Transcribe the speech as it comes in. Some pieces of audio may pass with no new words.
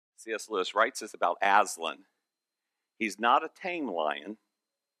C.S. Lewis writes this about Aslan. He's not a tame lion,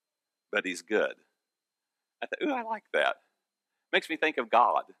 but he's good. I thought, ooh, I like that. Makes me think of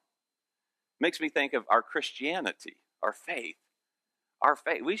God. Makes me think of our Christianity, our faith. Our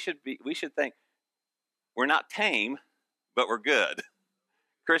faith. We should think we're not tame, but we're good.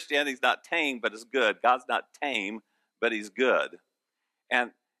 Christianity's not tame, but it's good. God's not tame, but he's good.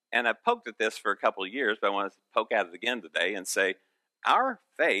 And I poked at this for a couple of years, but I want to poke at it again today and say, our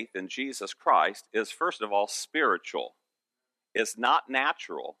faith in Jesus Christ is, first of all, spiritual. It's not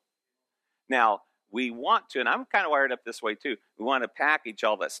natural. Now, we want to, and I'm kind of wired up this way too, we want to package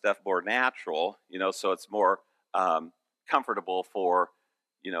all that stuff more natural, so it's more comfortable for,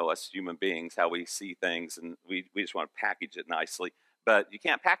 us human beings, how we see things, and we just want to package it nicely. But you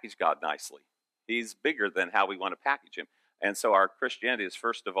can't package God nicely. He's bigger than how we want to package him. And so our Christianity is,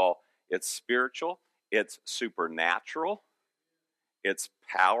 first of all, it's spiritual, it's supernatural, it's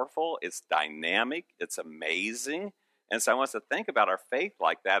powerful, it's dynamic, it's amazing. And so I want us to think about our faith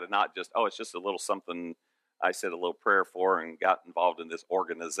like that and not just, it's just a little something I said a little prayer for and got involved in this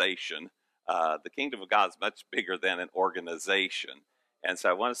organization. The kingdom of God is much bigger than an organization. And so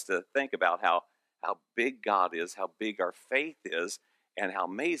I want us to think about how big God is, how big our faith is, and how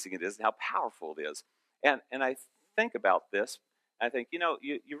amazing it is, and how powerful it is. And I think about this, I think,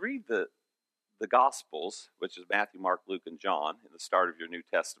 you read the Gospels, which is Matthew, Mark, Luke, and John, in the start of your New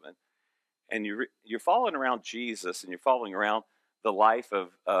Testament, and you're following around Jesus, and you're following around the life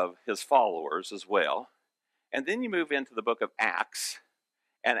of his followers as well. And then you move into the book of Acts,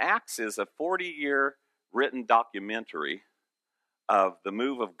 and Acts is a 40-year written documentary of the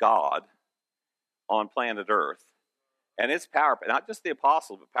move of God on planet Earth. And it's power-packed, not just the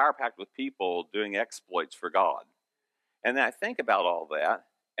apostles, but power-packed with people doing exploits for God. And then I think about all that,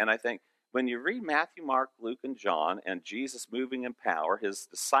 and I think, when you read Matthew, Mark, Luke, and John, and Jesus moving in power, his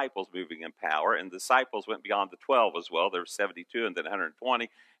disciples moving in power, and the disciples went beyond the 12 as well. There were 72 and then 120,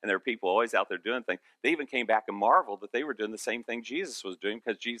 and there were people always out there doing things. They even came back and marveled that they were doing the same thing Jesus was doing,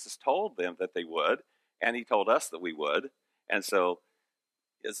 because Jesus told them that they would, and he told us that we would. And so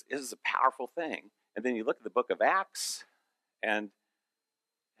it is a powerful thing. And then you look at the book of Acts, and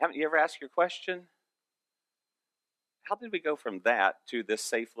haven't you ever asked your question? How did we go from that to this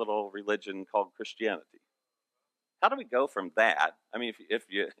safe little religion called Christianity? How do we go from that? I mean, if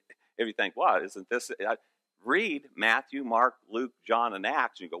you think, what, isn't this? Read Matthew, Mark, Luke, John, and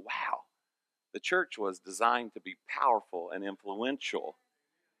Acts, and you go, wow, the church was designed to be powerful and influential.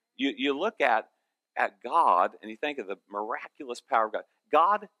 You look at God, and you think of the miraculous power of God.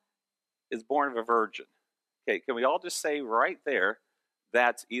 God is born of a virgin. Okay, can we all just say right there,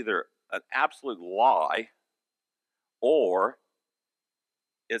 that's either an absolute lie, or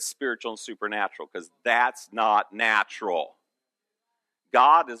it's spiritual and supernatural, because that's not natural.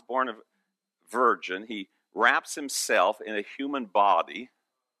 God is born of virgin. He wraps himself in a human body.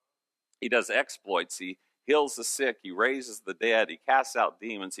 He does exploits. He heals the sick. He raises the dead. He casts out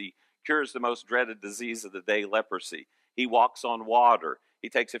demons. He cures the most dreaded disease of the day, leprosy. He walks on water. He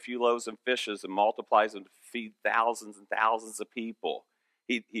takes a few loaves and fishes and multiplies them to feed thousands and thousands of people.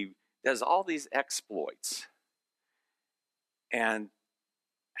 He does all these exploits. And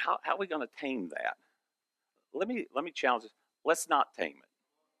how are we going to tame that? Let me challenge this. Let's not tame it.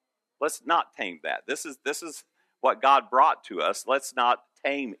 Let's not tame that. This is what God brought to us. Let's not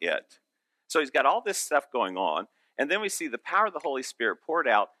tame it. So he's got all this stuff going on. And then we see the power of the Holy Spirit poured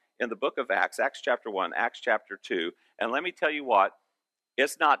out in the book of Acts, Acts chapter 1, Acts chapter 2. And let me tell you what,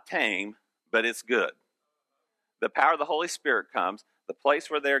 it's not tame, but it's good. The power of the Holy Spirit comes. The place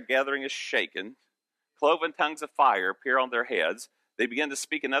where they're gathering is shaken. Cloven tongues of fire appear on their heads. They begin to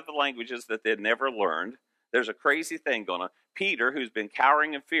speak in other languages that they'd never learned. There's a crazy thing going on. Peter, who's been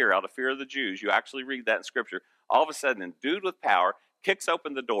cowering in fear out of fear of the Jews, you actually read that in Scripture, all of a sudden, endued with power, kicks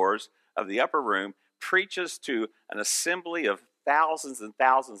open the doors of the upper room, preaches to an assembly of thousands and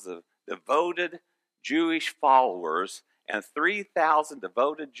thousands of devoted Jewish followers, and 3,000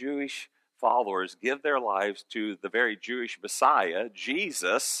 devoted Jewish followers give their lives to the very Jewish Messiah,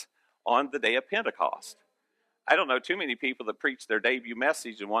 Jesus, on the day of Pentecost. I don't know too many people that preached their debut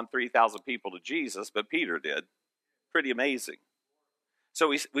message and won 3,000 people to Jesus, but Peter did. Pretty amazing. So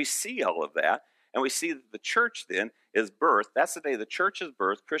we see all of that, and we see that the church then is birthed. That's the day the church is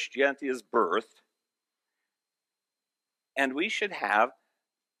birthed. Christianity is birthed. And we should have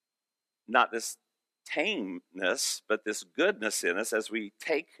not this tameness, but this goodness in us as we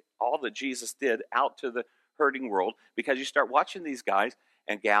take all that Jesus did out to the hurting world, because you start watching these guys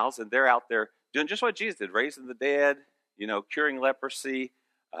and gals, and they're out there doing just what Jesus did, raising the dead, curing leprosy,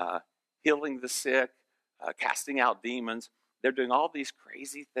 healing the sick, casting out demons. they're doing all these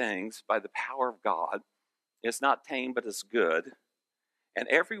crazy things by the power of God. It's not tame, but it's good. And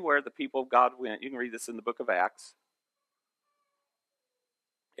everywhere the people of God went, you can read this in the book of Acts,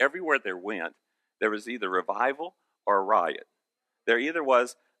 everywhere they went, there was either revival or a riot. There either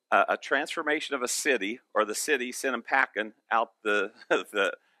was a transformation of a city, or the city sent them packing out the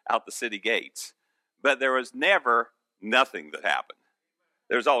out the city gates. But there was never nothing that happened.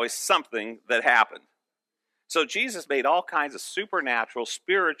 There's always something that happened. So Jesus made all kinds of supernatural,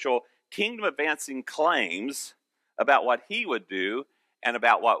 spiritual, kingdom-advancing claims about what he would do and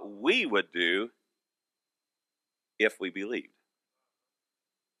about what we would do if we believed.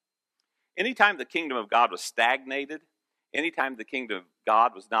 Anytime the kingdom of God was stagnated, anytime the kingdom of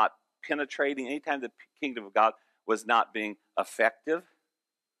God was not penetrating, anytime the kingdom of God was not being effective,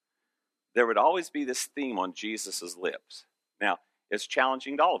 there would always be this theme on Jesus' lips. Now, it's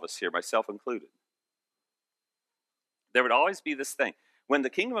challenging to all of us here, myself included. There would always be this thing. When the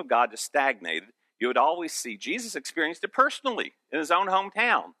kingdom of God just stagnated, you would always see Jesus experienced it personally in his own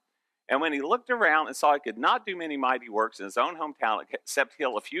hometown. And when he looked around and saw he could not do many mighty works in his own hometown except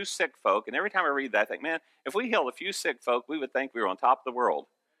heal a few sick folk, and every time I read that, I think, man, if we healed a few sick folk, we would think we were on top of the world.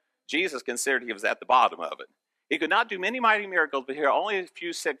 Jesus considered he was at the bottom of it. He could not do many mighty miracles, but heal only a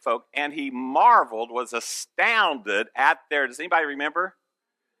few sick folk, and he marveled, was astounded at does anybody remember?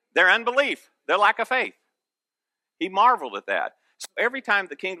 Their unbelief, their lack of faith. He marveled at that. So every time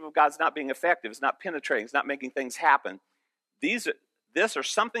the kingdom of God's not being effective, it's not penetrating, it's not making things happen, this or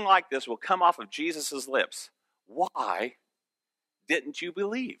something like this will come off of Jesus' lips. Why didn't you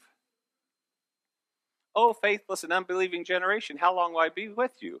believe? Oh, faithless and unbelieving generation, how long will I be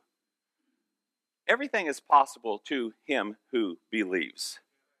with you? Everything is possible to him who believes.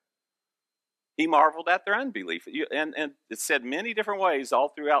 He marveled at their unbelief. And it's said many different ways all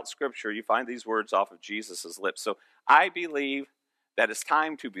throughout Scripture. You find these words off of Jesus' lips. So I believe that it's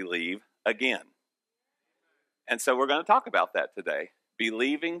time to believe again. And so we're going to talk about that today.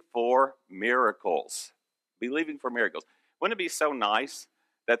 Believing for miracles. Believing for miracles. Wouldn't it be so nice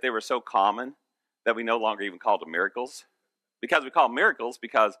that they were so common that we no longer even called them miracles? Because we call them miracles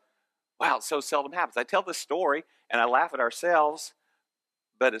because, wow, it so seldom happens. I tell this story and I laugh at ourselves,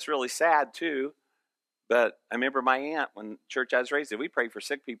 but it's really sad too. But I remember my aunt, when church I was raised in, we prayed for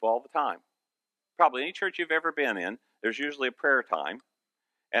sick people all the time. Probably any church you've ever been in, there's usually a prayer time.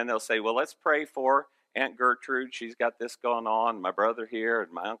 And they'll say, well, let's pray for Aunt Gertrude. She's got this going on. My brother here,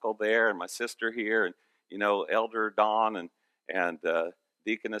 and my uncle there, and my sister here, and, Elder Don and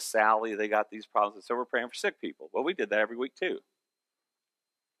Deaconess Sally. They got these problems. And so we're praying for sick people. Well, we did that every week too.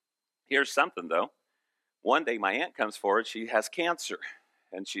 Here's something, though. One day my aunt comes forward. She has cancer,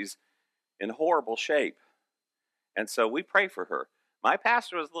 and she's in horrible shape. And so we pray for her. My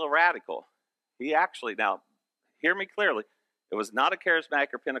pastor was a little radical. He actually, now, hear me clearly, it was not a charismatic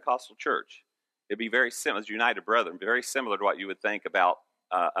or Pentecostal church. It'd be very similar, as United Brethren, very similar to what you would think about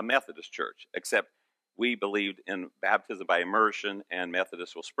a Methodist church, except we believed in baptism by immersion and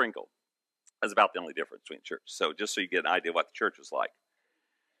Methodists will sprinkle. That's about the only difference between churches. So just so you get an idea of what the church was like.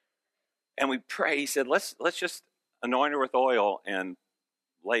 And we pray, he said, let's just anoint her with oil and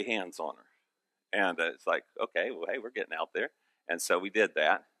lay hands on her. And it's like, okay, well, hey, we're getting out there. And so we did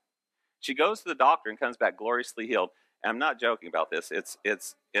that. She goes to the doctor and comes back gloriously healed. And I'm not joking about this.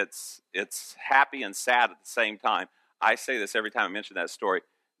 It's happy and sad at the same time. I say this every time I mention that story.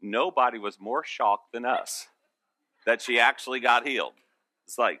 Nobody was more shocked than us that she actually got healed.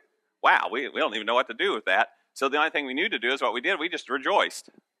 It's like, wow, we don't even know what to do with that. So the only thing we knew to do is what we did. We just rejoiced.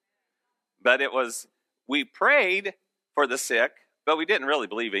 But we prayed for the sick, but we didn't really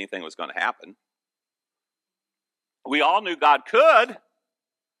believe anything was going to happen. We all knew God could,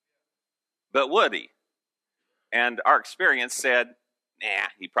 but would he? And our experience said, nah,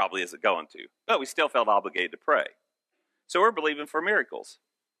 he probably isn't going to. But we still felt obligated to pray. So we're believing for miracles.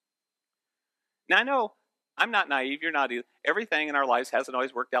 Now I know I'm not naive, you're not either. Everything in our lives hasn't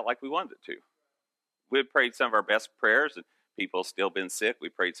always worked out like we wanted it to. We've prayed some of our best prayers and people have still been sick. We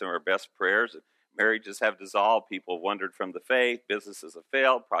prayed some of our best prayers and marriages have dissolved. People have wandered from the faith. Businesses have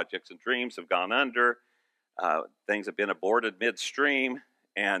failed. Projects and dreams have gone under. Things have been aborted midstream.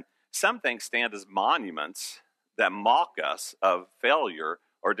 And some things stand as monuments that mock us of failure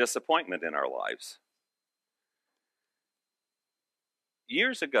or disappointment in our lives.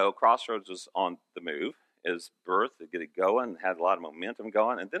 Years ago, Crossroads was on the move. It was birthed to get it going, had a lot of momentum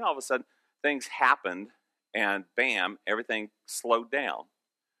going, and then all of a sudden things happened, and bam, everything slowed down.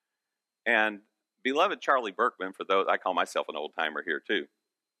 And beloved Charlie Berkman, for those, I call myself an old-timer here too.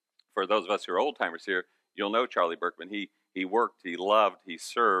 For those of us who are old-timers here, you'll know Charlie Berkman. He worked, he loved, he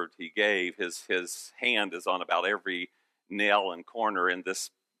served, he gave. His hand is on about every nail and corner in this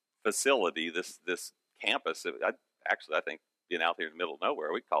facility, this campus. I think being out here in the middle of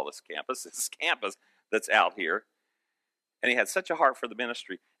nowhere, we call this campus. This campus that's out here. And he had such a heart for the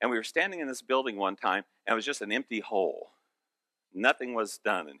ministry. And we were standing in this building one time, and it was just an empty hole. Nothing was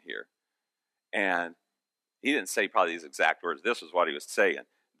done in here. And he didn't say probably these exact words. This was what he was saying.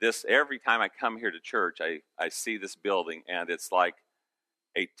 Every time I come here to church, I see this building, and it's like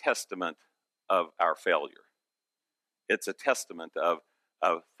a testament of our failure. It's a testament of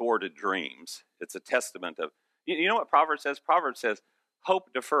thwarted dreams. It's a testament of, you know what Proverbs says? Proverbs says,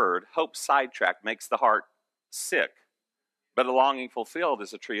 hope deferred, hope sidetracked makes the heart sick, but a longing fulfilled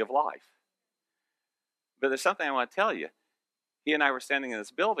is a tree of life. But there's something I want to tell you. He and I were standing in this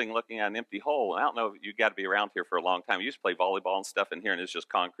building looking at an empty hole. And I don't know if you got to be around here for a long time. We used to play volleyball and stuff in here, and it's just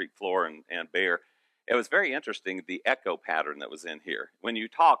concrete floor and bare. It was very interesting, the echo pattern that was in here. When you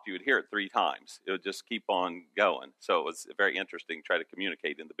talked, you would hear it 3 times. It would just keep on going. So it was very interesting to try to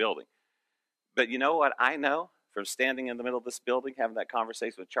communicate in the building. But you know what I know from standing in the middle of this building, having that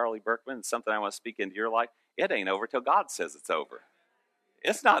conversation with Charlie Berkman, and something I want to speak into your life? It ain't over till God says it's over.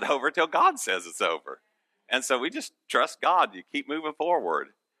 It's not over till God says it's over. And so we just trust God. You keep moving forward.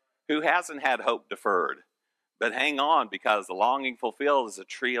 Who hasn't had hope deferred? But hang on, because the longing fulfilled is a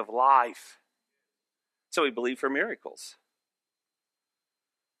tree of life. So we believe for miracles.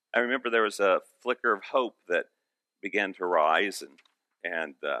 I remember there was a flicker of hope that began to rise.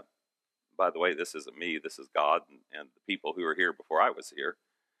 And by the way, this isn't me. This is God and the people who were here before I was here.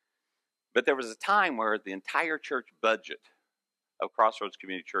 But there was a time where the entire church budget of Crossroads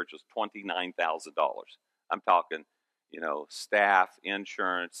Community Church was $29,000. I'm talking, staff,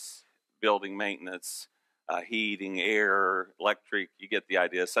 insurance, building maintenance, heating, air, electric. You get the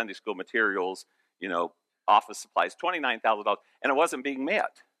idea. Sunday school materials, office supplies, $29,000. And it wasn't being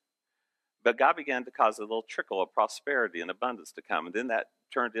met. But God began to cause a little trickle of prosperity and abundance to come. And then that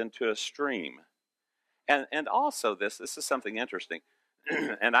turned into a stream. And also this is something interesting.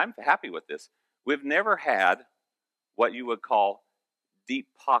 And I'm happy with this. We've never had what you would call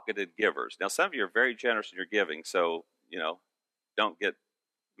deep-pocketed givers. Now, some of you are very generous in your giving, so, don't get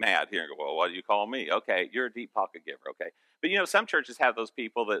mad here and go, well, what do you call me? Okay, you're a deep-pocket giver, okay. But, some churches have those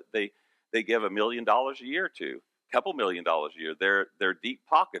people that they give $1 million a year to, a couple $1 million a year. They're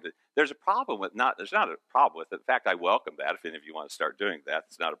deep-pocketed. There's not a problem with it. In fact, I welcome that. If any of you want to start doing that,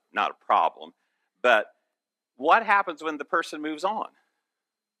 it's not a problem. But what happens when the person moves on?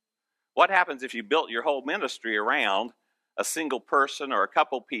 What happens if you built your whole ministry around a single person or a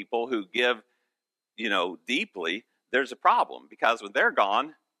couple people who give, deeply? There's a problem, because when they're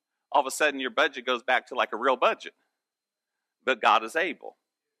gone, all of a sudden your budget goes back to like a real budget. But God is able.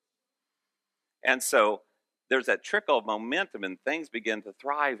 And so there's that trickle of momentum, and things begin to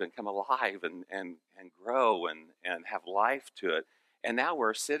thrive and come alive and grow and have life to it. And now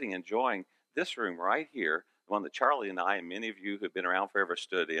we're sitting enjoying this room right here, the one that Charlie and I and many of you who've been around forever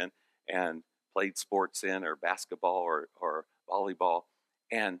stood in and played sports in, or basketball or volleyball.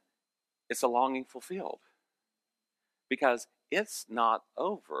 And it's a longing fulfilled, because it's not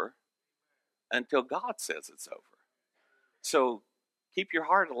over until God says it's over. So keep your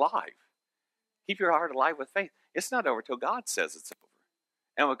heart alive. Keep your heart alive with faith. It's not over till God says it's over.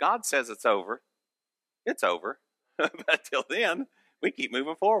 And when God says it's over, it's over. But till then, we keep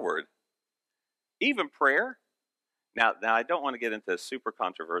moving forward. Even prayer. Now, I don't want to get into a super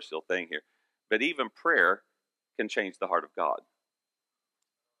controversial thing here, but even prayer can change the heart of God.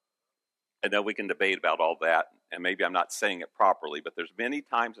 I know we can debate about all that, and maybe I'm not saying it properly, but there's many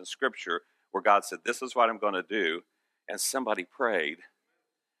times in Scripture where God said, this is what I'm going to do, and somebody prayed,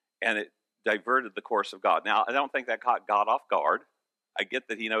 and it diverted the course of God. Now, I don't think that caught God off guard. I get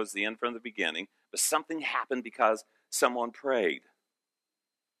that he knows the end from the beginning, but something happened because someone prayed.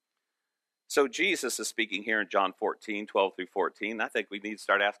 So Jesus is speaking here in John 14, 12 through 14. I think we need to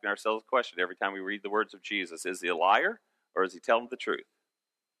start asking ourselves a question every time we read the words of Jesus. Is he a liar, or is he telling the truth?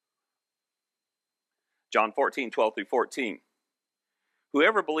 John 14, 12 through 14.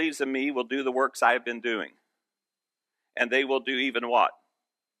 Whoever believes in me will do the works I have been doing. And they will do even what?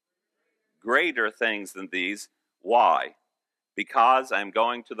 Greater things than these. Why? Because I'm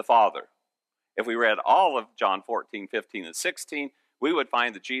going to the Father. If we read all of John 14, 15, and 16, we would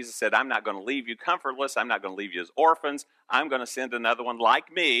find that Jesus said, I'm not going to leave you comfortless. I'm not going to leave you as orphans. I'm going to send another one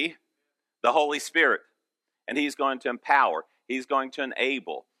like me, the Holy Spirit. And he's going to empower. He's going to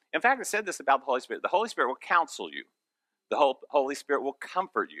enable. In fact, I said this about the Holy Spirit. The Holy Spirit will counsel you. The Holy Spirit will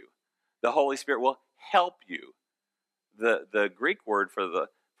comfort you. The Holy Spirit will help you. The Greek word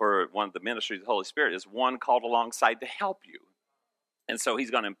for one of the ministries of the Holy Spirit is one called alongside to help you. And so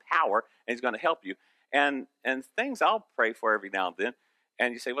he's going to empower and he's going to help you. and things I'll pray for every now and then.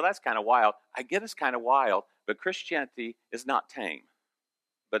 And you say, well, that's kind of wild. I get it's kind of wild, but Christianity is not tame,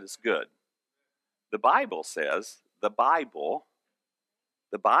 but it's good. The Bible says that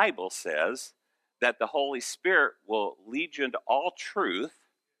the Holy Spirit will lead you into all truth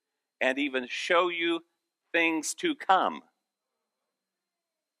and even show you things to come.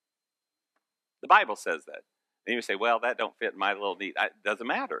 The Bible says that. And you say, well, that don't fit my little neat. It doesn't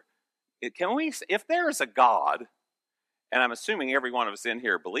matter. If there is a God, and I'm assuming every one of us in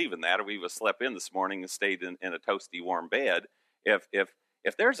here believe in that, or we would have slept in this morning and stayed in a toasty warm bed. If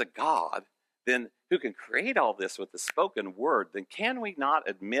there's a God, then who can create all this with the spoken word, then can we not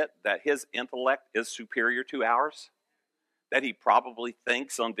admit that his intellect is superior to ours? That he probably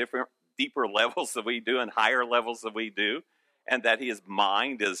thinks on deeper levels than we do and higher levels than we do, and that his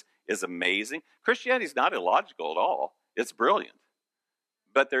mind is amazing. Christianity is not illogical at all. It's brilliant.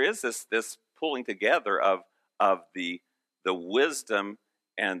 But there is this pulling together of the wisdom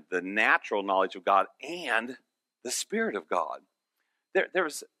and the natural knowledge of God and the Spirit of God.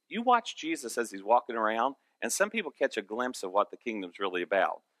 You watch Jesus as he's walking around, and some people catch a glimpse of what the kingdom's really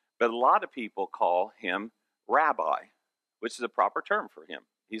about. But a lot of people call him rabbi, which is a proper term for him.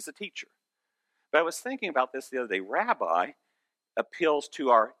 He's a teacher. But I was thinking about this the other day. Rabbi appeals to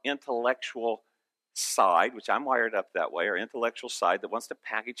our intellectual side, which I'm wired up that way, our intellectual side that wants to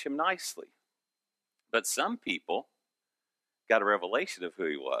package him nicely. But some people got a revelation of who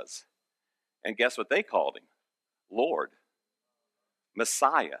he was. And guess what they called him? Lord,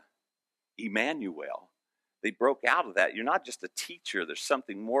 Messiah, Emmanuel. They broke out of that. You're not just a teacher. There's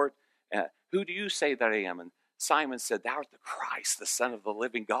something more. Who do you say that I am? And Simon said, thou art the Christ, the Son of the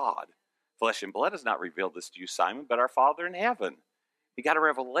living God. Flesh and blood has not revealed this to you, Simon, but our Father in heaven. He got a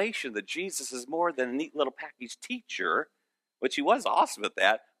revelation that Jesus is more than a neat little package teacher, which he was awesome at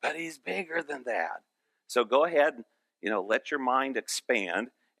that, but he's bigger than that. So go ahead and, let your mind expand.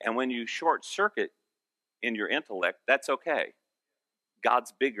 And when you short circuit in your intellect, that's okay.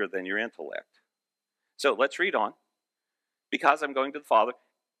 God's bigger than your intellect. So let's read on. Because I'm going to the Father,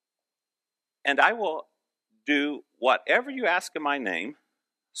 and I will do whatever you ask in my name,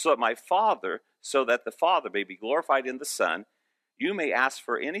 so that the Father may be glorified in the Son. You may ask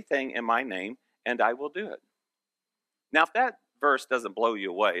for anything in my name, and I will do it. Now, if that verse doesn't blow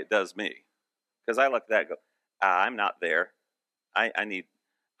you away, it does me. Because I look at that and go, I'm not there. I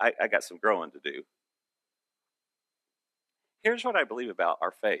got some growing to do. Here's what I believe about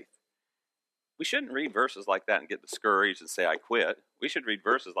our faith. We shouldn't read verses like that and get discouraged and say, I quit. We should read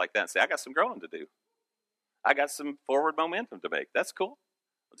verses like that and say, I got some growing to do. I got some forward momentum to make. That's cool.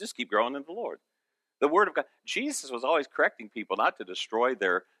 I'll just keep growing in the Lord. The Word of God. Jesus was always correcting people not to destroy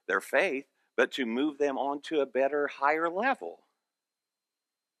their faith, but to move them on to a better, higher level.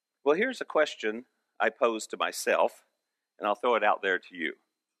 Well, here's a question I pose to myself, and I'll throw it out there to you.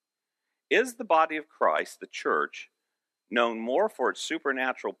 Is the body of Christ, the church, known more for its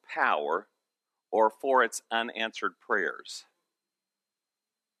supernatural power or for its unanswered prayers?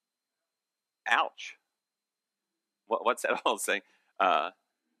 Ouch. What's that old saying?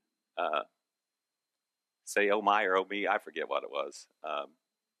 Say, oh my or oh me. I forget what it was.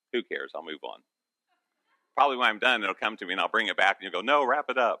 Who cares? I'll move on. Probably when I'm done, it'll come to me and I'll bring it back and you'll go, no, wrap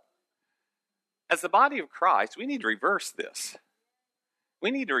it up. As the body of Christ, we need to reverse this. We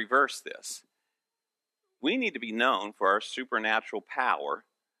need to reverse this. We need to be known for our supernatural power,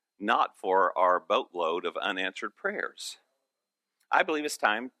 not for our boatload of unanswered prayers. I believe it's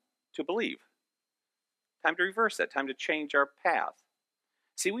time to believe. Time to reverse that. Time to change our path.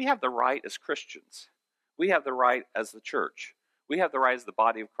 See, we have the right as Christians. We have the right as the church. We have the right as the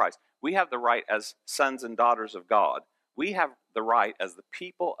body of Christ. We have the right as sons and daughters of God. We have the right as the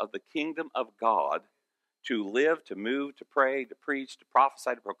people of the kingdom of God to live, to move, to pray, to preach, to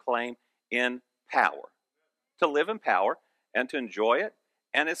prophesy, to proclaim in power. To live in power and to enjoy it,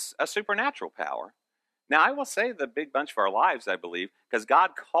 and it's a supernatural power. Now, I will say the big bunch of our lives, I believe, because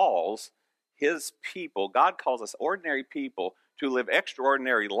God calls his people, God calls us ordinary people to live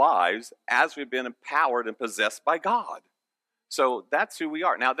extraordinary lives as we've been empowered and possessed by God. So that's who we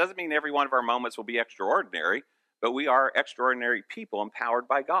are. Now, it doesn't mean every one of our moments will be extraordinary, but we are extraordinary people empowered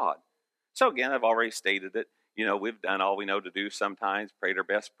by God. So again, I've already stated it. We've done all we know to do sometimes, prayed our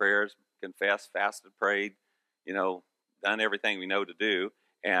best prayers, confessed, fasted, prayed, done everything we know to do.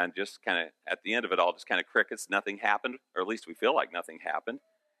 And just kind of at the end of it all, just kind of crickets, nothing happened, or at least we feel like nothing happened.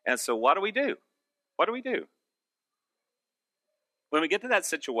 And so what do we do? What do we do? When we get to that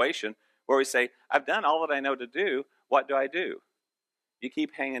situation where we say, I've done all that I know to do, what do I do? You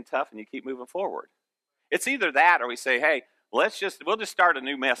keep hanging tough and you keep moving forward. It's either that or we say, hey, we'll just start a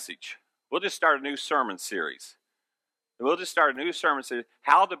new message. We'll just start a new sermon series. We'll just start a new sermon series,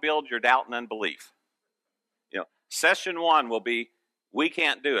 how to build your doubt and unbelief. Session 1 will be, we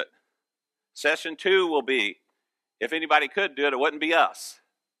can't do it. Session 2 will be, if anybody could do it, it wouldn't be us.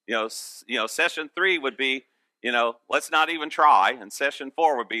 Session 3 would be, let's not even try. And session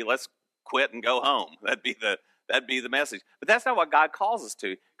 4 would be, let's quit and go home. That'd be the message. But that's not what God calls us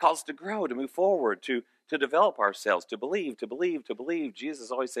to. He calls us to grow, to move forward, to develop ourselves, to believe, to believe, to believe. Jesus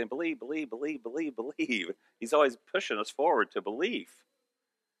is always saying, believe, believe, believe, believe, believe. He's always pushing us forward to belief.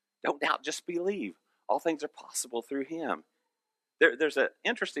 Don't doubt, just believe. All things are possible through him. There's an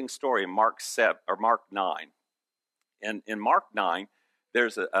interesting story in Mark 9. And in Mark 9,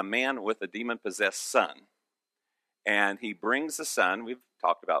 there's a man with a demon-possessed son. And he brings the son, we've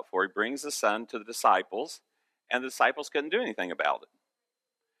talked about before, he brings the son to the disciples, and the disciples couldn't do anything about it.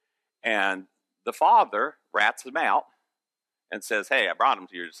 And the father rats him out and says, hey, I brought him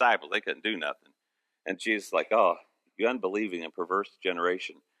to your disciples. They couldn't do nothing. And Jesus is like, oh, you unbelieving and perverse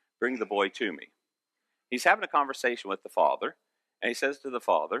generation, bring the boy to me. He's having a conversation with the father, and he says to the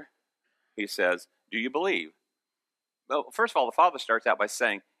father, he says, do you believe? Well, first of all, the father starts out by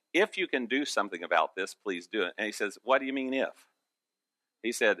saying, if you can do something about this, please do it. And he says, what do you mean if?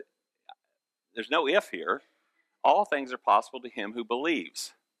 He said, there's no if here. All things are possible to him who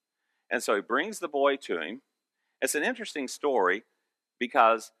believes. And so he brings the boy to him. It's an interesting story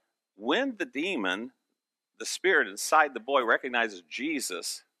because when the demon, the spirit inside the boy, recognizes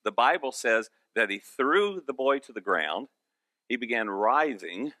Jesus, the Bible says that he threw the boy to the ground. He began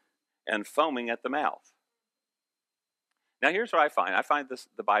writhing and foaming at the mouth. Now here's what I find. I find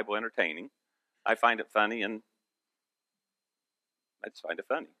the Bible entertaining. I find it funny, and I just find it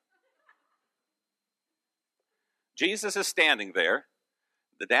funny. Jesus is standing there.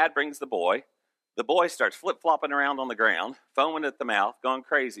 The dad brings the boy. The boy starts flip-flopping around on the ground, foaming at the mouth, going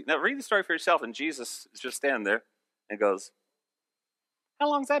crazy. Now read the story for yourself, and Jesus is just standing there and goes, how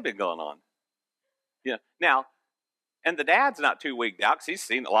long's that been going on? Now, and the dad's not too wigged out because he's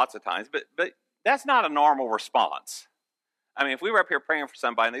seen it lots of times, but that's not a normal response. I mean, if we were up here praying for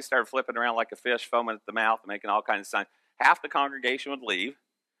somebody and they started flipping around like a fish, foaming at the mouth and making all kinds of signs, half the congregation would leave,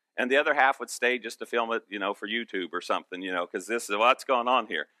 and the other half would stay just to film it, for YouTube or something, because this is what's going on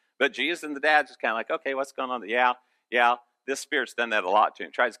here. But Jesus and the dad just kind of like, okay, what's going on? Yeah, this spirit's done that a lot to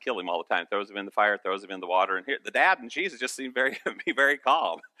him. Tries to kill him all the time. Throws him in the fire, throws him in the water. And here, the dad and Jesus just seem be very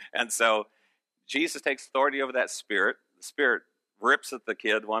calm. And so Jesus takes authority over that spirit. The spirit rips at the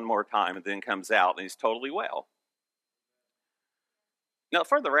kid one more time and then comes out, and he's totally well. Now,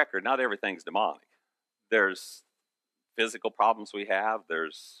 for the record, not everything's demonic. There's physical problems we have.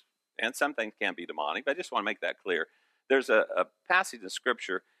 And some things can be demonic, but I just want to make that clear. There's a passage in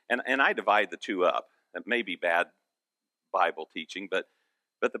Scripture, and I divide the two up. It may be bad Bible teaching, but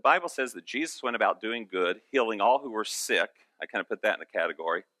the Bible says that Jesus went about doing good, healing all who were sick. I kind of put that in a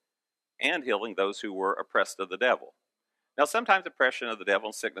category. And healing those who were oppressed of the devil. Now, sometimes oppression of the devil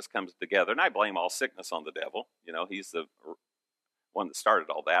and sickness comes together, and I blame all sickness on the devil. He's the one that started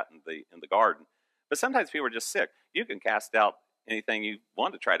all that in the garden. But sometimes people are just sick. You can cast out anything you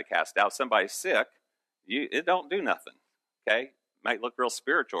want to try to cast out. Somebody's sick, it don't do nothing. Okay, might look real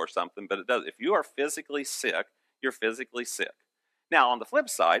spiritual or something, but it does. If you are physically sick, you're physically sick. Now, on the flip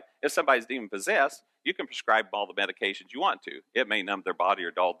side, if somebody's demon possessed, you can prescribe them all the medications you want to. It may numb their body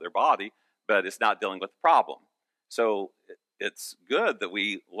or dull their body, but it's not dealing with the problem. So it's good that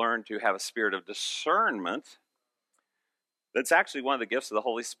we learn to have a spirit of discernment. That's actually one of the gifts of the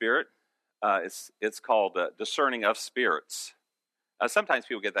Holy Spirit. It's called discerning of spirits. Sometimes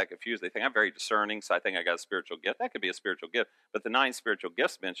people get that confused. They think, I'm very discerning, so I think I got a spiritual gift. That could be a spiritual gift. But the 9 spiritual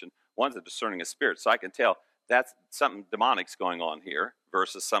gifts mentioned, one's a discerning of spirits. So I can tell that's something demonic's going on here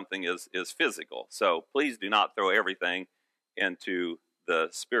versus something is physical. So please do not throw everything into the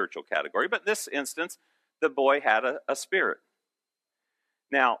spiritual category. But in this instance, the boy had a spirit.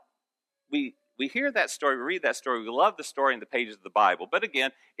 Now, we hear that story, we read that story, we love the story in the pages of the Bible. But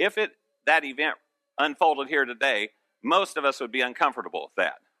again, if that event unfolded here today, most of us would be uncomfortable with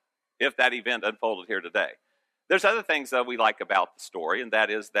that, if that event unfolded here today. There's other things that we like about the story, and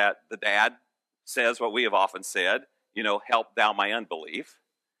that is that the dad says what we have often said, help thou my unbelief.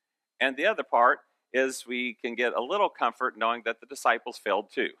 And the other part is we can get a little comfort knowing that the disciples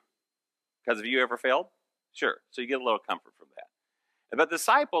failed too. Because have you ever failed? Sure. So you get a little comfort from that. But the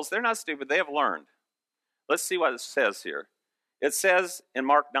disciples, they're not stupid. They have learned. Let's see what it says here. It says in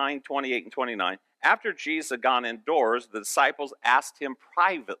Mark 9, 28 and 29, after Jesus had gone indoors, the disciples asked him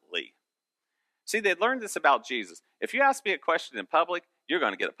privately. See, they'd learned this about Jesus. If you ask me a question in public, you're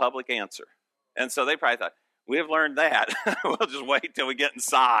going to get a public answer. And so they probably thought, We have learned that. We'll just wait till we get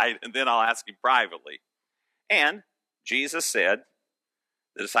inside, and then I'll ask him privately. And Jesus said,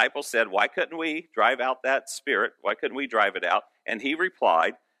 the disciples said, why couldn't we drive out that spirit? Why couldn't we drive it out? And he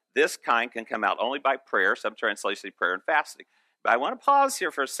replied, this kind can come out only by prayer. Some translations say prayer and fasting. But I want to pause here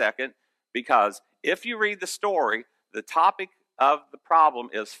for a second, because if you read the story, the topic of the problem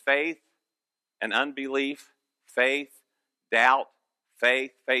is faith and unbelief, faith, doubt,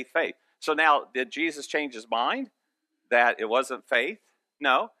 faith, faith, faith. So now, did Jesus change his mind that it wasn't faith?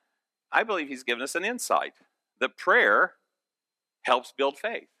 No. I believe he's given us an insight. That prayer helps build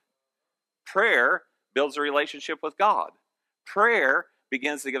faith. Prayer builds a relationship with God. Prayer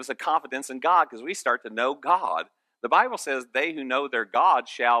begins to give us a confidence in God because we start to know God. The Bible says they who know their God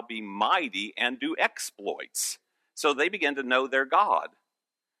shall be mighty and do exploits. So they begin to know their God.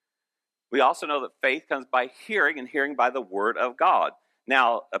 We also know that faith comes by hearing, and hearing by the word of God.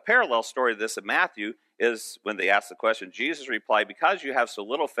 Now, a parallel story to this in Matthew is when they asked the question, Jesus replied, because you have so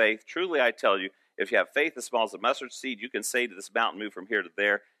little faith, truly I tell you, if you have faith as small as a mustard seed, you can say to this mountain, move from here to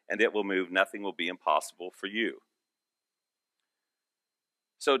there, and it will move. Nothing will be impossible for you.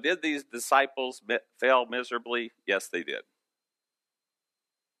 So did these disciples fail miserably? Yes, they did.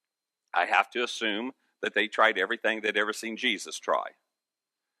 I have to assume that they tried everything they'd ever seen Jesus try.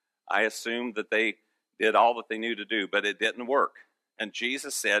 I assume that they did all that they knew to do, but it didn't work. And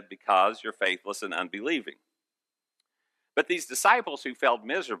Jesus said, because you're faithless and unbelieving. But these disciples who failed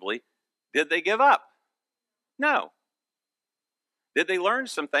miserably, did they give up? No. Did they learn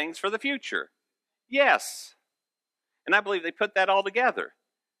some things for the future? Yes. And I believe they put that all together.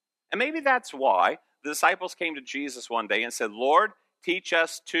 And maybe that's why the disciples came to Jesus one day and said, Lord, teach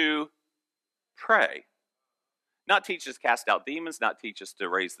us to pray. Not teach us to cast out demons, not teach us to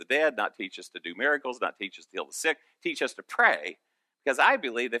raise the dead, not teach us to do miracles, not teach us to heal the sick. Teach us to pray. Because I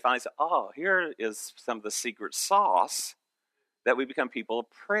believe they finally said, oh, here is some of the secret sauce that we become people of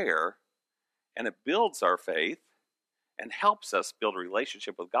prayer. And it builds our faith and helps us build a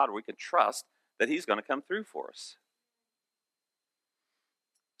relationship with God where we can trust that he's going to come through for us.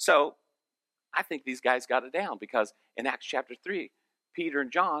 So I think these guys got it down, because in Acts chapter 3, Peter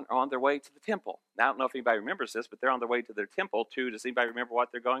and John are on their way to the temple. Now, I don't know if anybody remembers this, but they're on their way to their temple does anybody remember what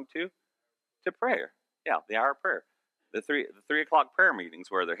they're going to? To prayer. Yeah, the hour of prayer. The 3 o'clock prayer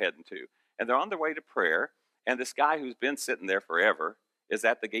meetings where they're heading to. And they're on their way to prayer, and this guy who's been sitting there forever is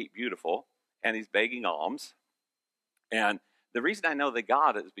at the gate beautiful, and he's begging alms. And the reason I know they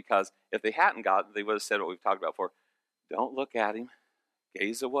got it is because if they hadn't got it, they would have said what we've talked about before. Don't look at him.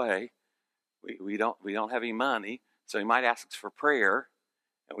 Gaze away. We don't have any money, so he might ask us for prayer.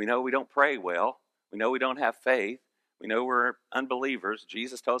 And we know we don't pray well. We know we don't have faith. We know we're unbelievers.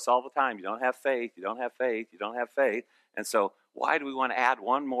 Jesus told us all the time, you don't have faith, you don't have faith, you don't have faith. And so why do we want to add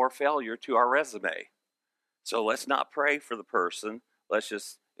one more failure to our resume? So let's not pray for the person. Let's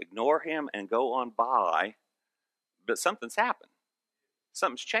just ignore him and go on by. But something's happened.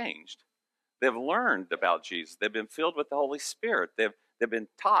 Something's changed. They've learned about Jesus. They've been filled with the Holy Spirit. They've been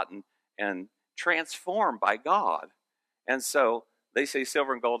taught and transformed by God. And so they say,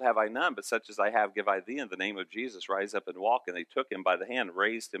 silver and gold have I none, but such as I have give I thee. In the name of Jesus, rise up and walk. And they took him by the hand,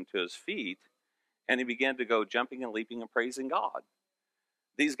 raised him to his feet, and he began to go jumping and leaping and praising God.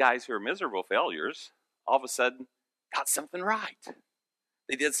 These guys who are miserable failures, all of a sudden, got something right.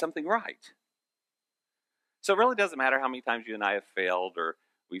 They did something right. So it really doesn't matter how many times you and I have failed, or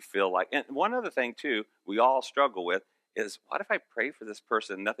we feel like, and one other thing too, we all struggle with is, what if I pray for this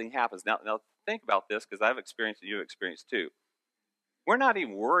person and nothing happens? Now think about this, because I've experienced and you've experienced too. We're not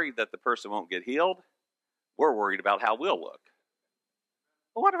even worried that the person won't get healed. We're worried about how we'll look.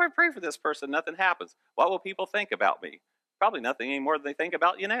 Well, what if I pray for this person and nothing happens? What will people think about me? Probably nothing any more than they think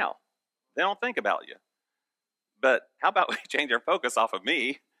about you now. They don't think about you. But how about we change our focus off of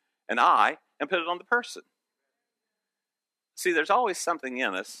me and I and put it on the person? See, there's always something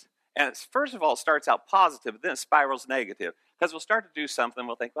in us. And first of all, it starts out positive, then it spirals negative. Because we'll start to do something,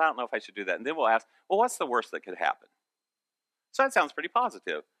 we'll think, well, I don't know if I should do that. And then we'll ask, well, what's the worst that could happen? So that sounds pretty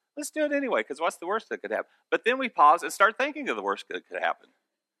positive. Let's do it anyway, because what's the worst that could happen? But then we pause and start thinking of the worst that could happen.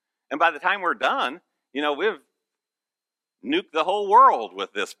 And by the time we're done, we've nuked the whole world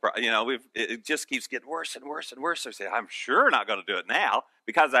with this. It just keeps getting worse and worse and worse. So I say, I'm sure not going to do it now,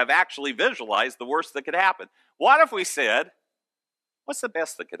 because I've actually visualized the worst that could happen. What if we said, what's the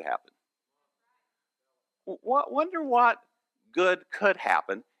best that could happen? Wonder what good could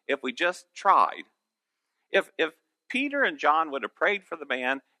happen if we just tried. If Peter and John would have prayed for the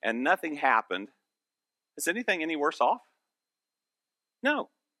man and nothing happened, is anything any worse off? No.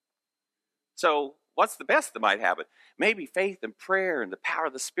 So what's the best that might happen? Maybe faith and prayer and the power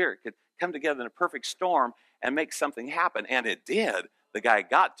of the Spirit could come together in a perfect storm, and make something happen. And it did. The guy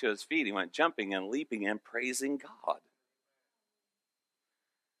got to his feet. He went jumping and leaping and praising God.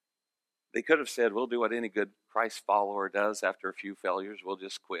 They could have said, we'll do what any good Christ follower does after a few failures. We'll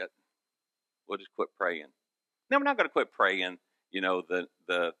just quit. We'll just quit praying. No, we're not going to quit praying,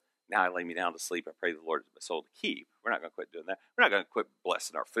 the now I lay me down to sleep, I pray the Lord my soul to keep. We're not going to quit doing that. We're not going to quit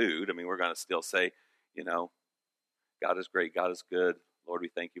blessing our food. I mean, we're going to still say, God is great, God is good. Lord, we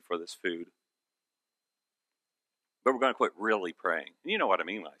thank you for this food. But we're going to quit really praying. And you know what I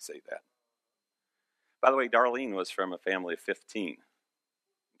mean when I say that. By the way, Darlene was from a family of 15, in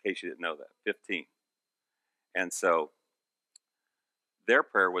case you didn't know that, 15. And so their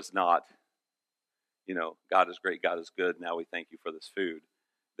prayer was not, God is great, God is good, now we thank you for this food.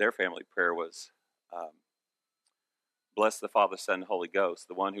 Their family prayer was, bless the Father, Son, and Holy Ghost.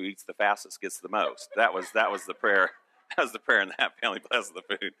 The one who eats the fastest gets the most. That was the prayer. That was the prayer in that family, bless the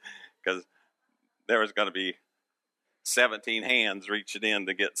food. Because there was going to be 17 hands reaching in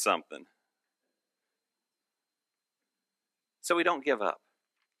to get something. So we don't give up.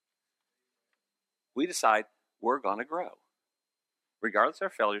 We decide we're going to grow. Regardless of our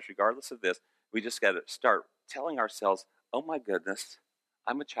failures, regardless of this, we just got to start telling ourselves, oh my goodness,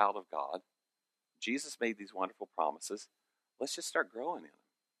 I'm a child of God. Jesus made these wonderful promises. Let's just start growing in them.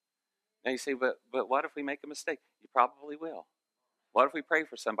 Now you say, but what if we make a mistake? You probably will. What if we pray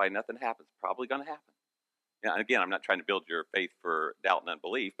for somebody, nothing happens? Probably going to happen. Now, again, I'm not trying to build your faith for doubt and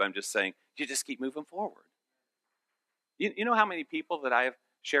unbelief, but I'm just saying you just keep moving forward. You know how many people that I have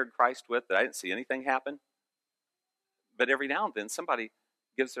shared Christ with that I didn't see anything happen? But every now and then somebody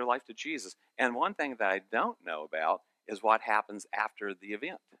gives their life to Jesus. And one thing that I don't know about is what happens after the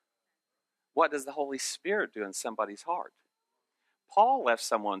event. What does the Holy Spirit do in somebody's heart? Paul left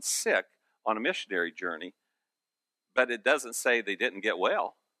someone sick on a missionary journey, but it doesn't say they didn't get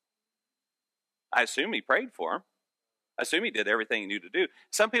well. I assume he prayed for him. I assume he did everything he knew to do.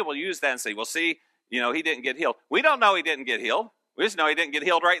 Some people use that and say, well, see, he didn't get healed. We don't know he didn't get healed. We just know he didn't get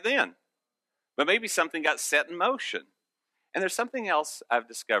healed right then. But maybe something got set in motion. And there's something else I've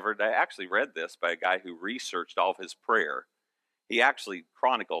discovered. I actually read this by a guy who researched all of his prayer. He actually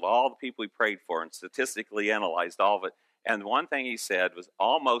chronicled all the people he prayed for and statistically analyzed all of it. And one thing he said was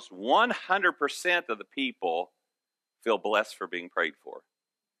almost 100% of the people feel blessed for being prayed for,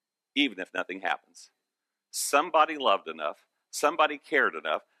 even if nothing happens. Somebody loved enough, somebody cared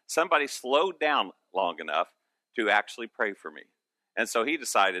enough, somebody slowed down long enough to actually pray for me. And so he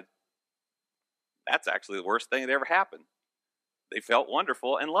decided that's actually the worst thing that ever happened. They felt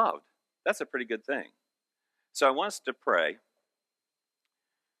wonderful and loved. That's a pretty good thing. So I want us to pray.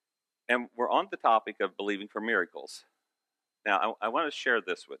 And we're on the topic of believing for miracles. Now, I want to share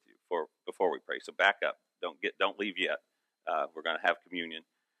this with you before we pray. So back up. Don't leave yet. We're going to have communion.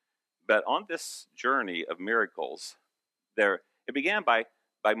 But on this journey of miracles, it began by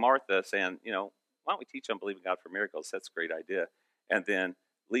Martha saying, why don't we teach on believing God for miracles? That's a great idea. And then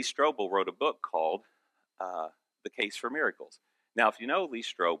Lee Strobel wrote a book called The Case for Miracles. Now, if you know Lee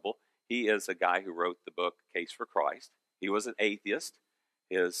Strobel, he is a guy who wrote the book Case for Christ. He was an atheist.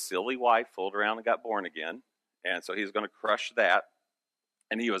 His silly wife fooled around and got born again. And so he's going to crush that.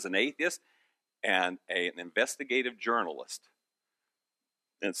 And he was an atheist and an investigative journalist.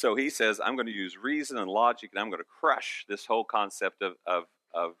 And so he says, I'm going to use reason and logic, and I'm going to crush this whole concept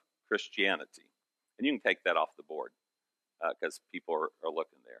of Christianity. And you can take that off the board because people are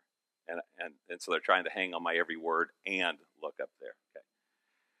looking there. And so they're trying to hang on my every word and look up there. Okay.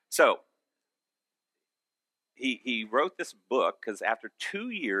 So he wrote this book because after 2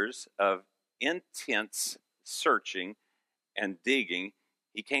 years of intense searching and digging,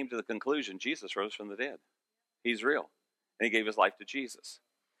 he came to the conclusion Jesus rose from the dead. He's real. And he gave his life to Jesus.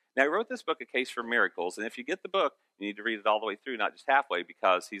 Now, he wrote this book, A Case for Miracles, and if you get the book, you need to read it all the way through, not just halfway,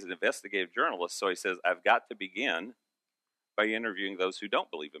 because he's an investigative journalist, so he says, I've got to begin by interviewing those who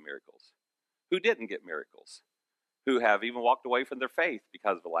don't believe in miracles, who didn't get miracles, who have even walked away from their faith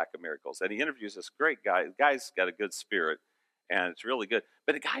because of the lack of miracles. And he interviews this great guy. The guy's got a good spirit, and it's really good.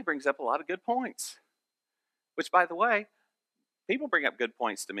 But the guy brings up a lot of good points, which, by the way, people bring up good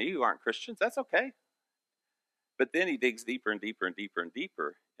points to me who aren't Christians. That's okay. But then he digs deeper and deeper and deeper and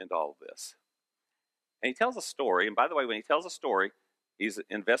deeper into all of this. And he tells a story. And by the way, when he tells a story, he's an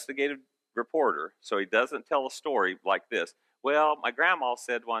investigative reporter. So he doesn't tell a story like this. Well, my grandma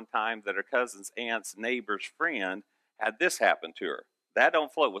said one time that her cousin's aunt's neighbor's friend had this happen to her. That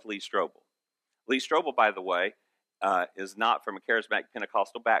don't float with Lee Strobel. Lee Strobel, by the way, is not from a charismatic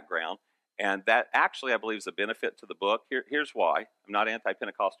Pentecostal background. And that actually, I believe, is a benefit to the book. Here's why. I'm not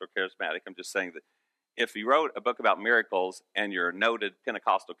anti-Pentecostal or charismatic. I'm just saying that if you wrote a book about miracles and you're a noted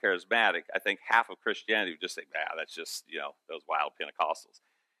Pentecostal charismatic, I think half of Christianity would just say, that's just, those wild Pentecostals.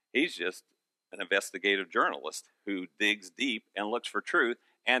 He's just an investigative journalist who digs deep and looks for truth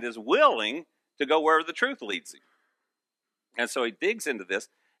and is willing to go wherever the truth leads him. And so he digs into this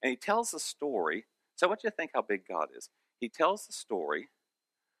and he tells the story. So what do you think how big God is? He tells the story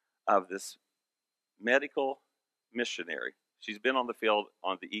of this medical missionary. She's been on the field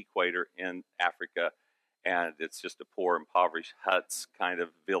on the equator in Africa, and it's just a poor, impoverished huts kind of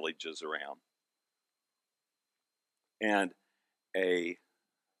villages around. And a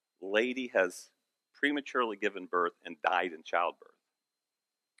lady has prematurely given birth and died in childbirth.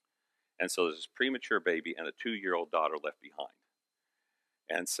 And so there's this premature baby and a 2-year-old daughter left behind.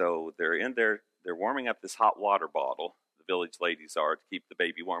 And so they're in there, they're warming up this hot water bottle, the village ladies are, to keep the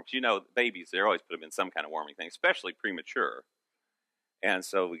baby warm. Because babies, they always put them in some kind of warming thing, especially premature. And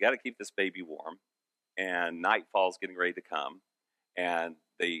so we got to keep this baby warm. And nightfall's getting ready to come. And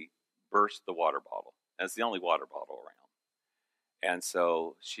they burst the water bottle. And it's the only water bottle around. And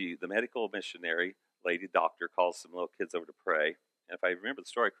so the medical missionary, lady doctor, calls some little kids over to pray. And if I remember the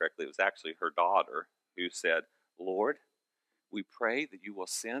story correctly, it was actually her daughter who said, Lord, we pray that you will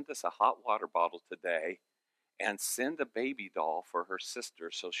send us a hot water bottle today and send a baby doll for her sister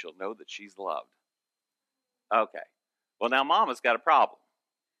so she'll know that she's loved. Okay. Well, now Mama's got a problem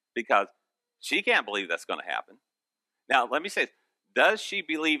because she can't believe that's going to happen. Now, let me say, does she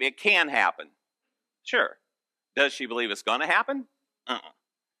believe it can happen? Sure. Does she believe it's going to happen?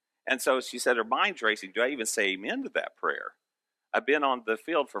 And so she said her mind's racing. Do I even say amen to that prayer? I've been on the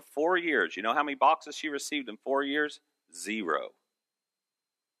field for 4 years. You know how many boxes she received in 4 years? 0.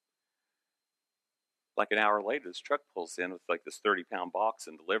 Like an hour later, this truck pulls in with like this 30-pound box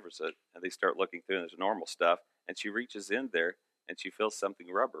and delivers it. And they start looking through, and there's normal stuff. And she reaches in there, and she feels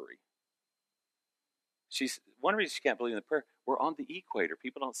something rubbery. One reason she can't believe in the prayer, we're on the equator.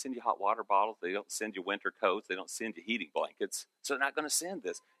 People don't send you hot water bottles. They don't send you winter coats. They don't send you heating blankets. So they're not going to send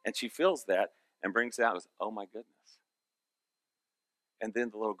this. And she feels that and brings it out and goes, oh, my goodness. And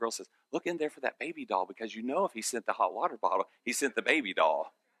then the little girl says, look in there for that baby doll, because if he sent the hot water bottle, he sent the baby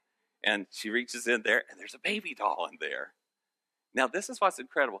doll. And she reaches in there, and there's a baby doll in there. Now, this is what's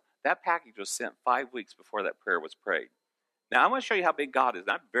incredible. That package was sent 5 weeks before that prayer was prayed. Now, I want to show you how big God is.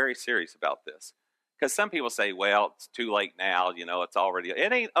 And I'm very serious about this. Because some people say, well, it's too late now.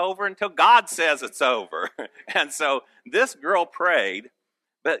 It ain't over until God says it's over. And so this girl prayed,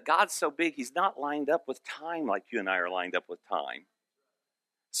 but God's so big, he's not lined up with time like you and I are lined up with time.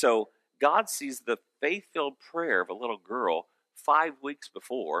 So God sees the faith-filled prayer of a little girl 5 weeks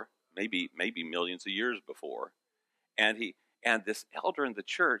before, maybe millions of years before. And this elder in the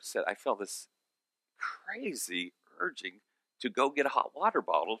church said, I felt this crazy urging to go get a hot water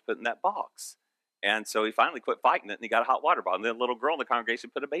bottle to put in that box. And so he finally quit fighting it, and he got a hot water bottle. And then a little girl in the congregation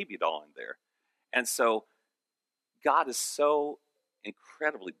put a baby doll in there. And so God is so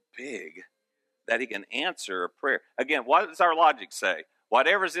incredibly big that he can answer a prayer. Again, what does our logic say?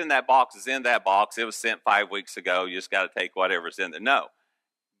 Whatever's in that box is in that box. It was sent 5 weeks ago. You just got to take whatever's in there. No.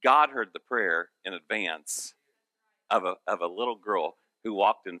 God heard the prayer in advance of a little girl who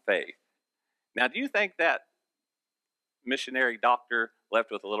walked in faith. Now, do you think that missionary doctor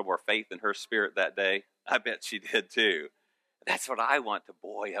left with a little more faith in her spirit that day? I bet she did too. That's what I want to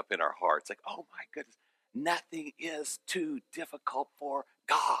buoy up in our hearts. Like, oh my goodness, nothing is too difficult for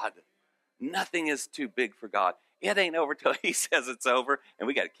God. Nothing is too big for God. It ain't over till he says it's over, and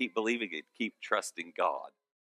we got to keep believing and keep trusting God.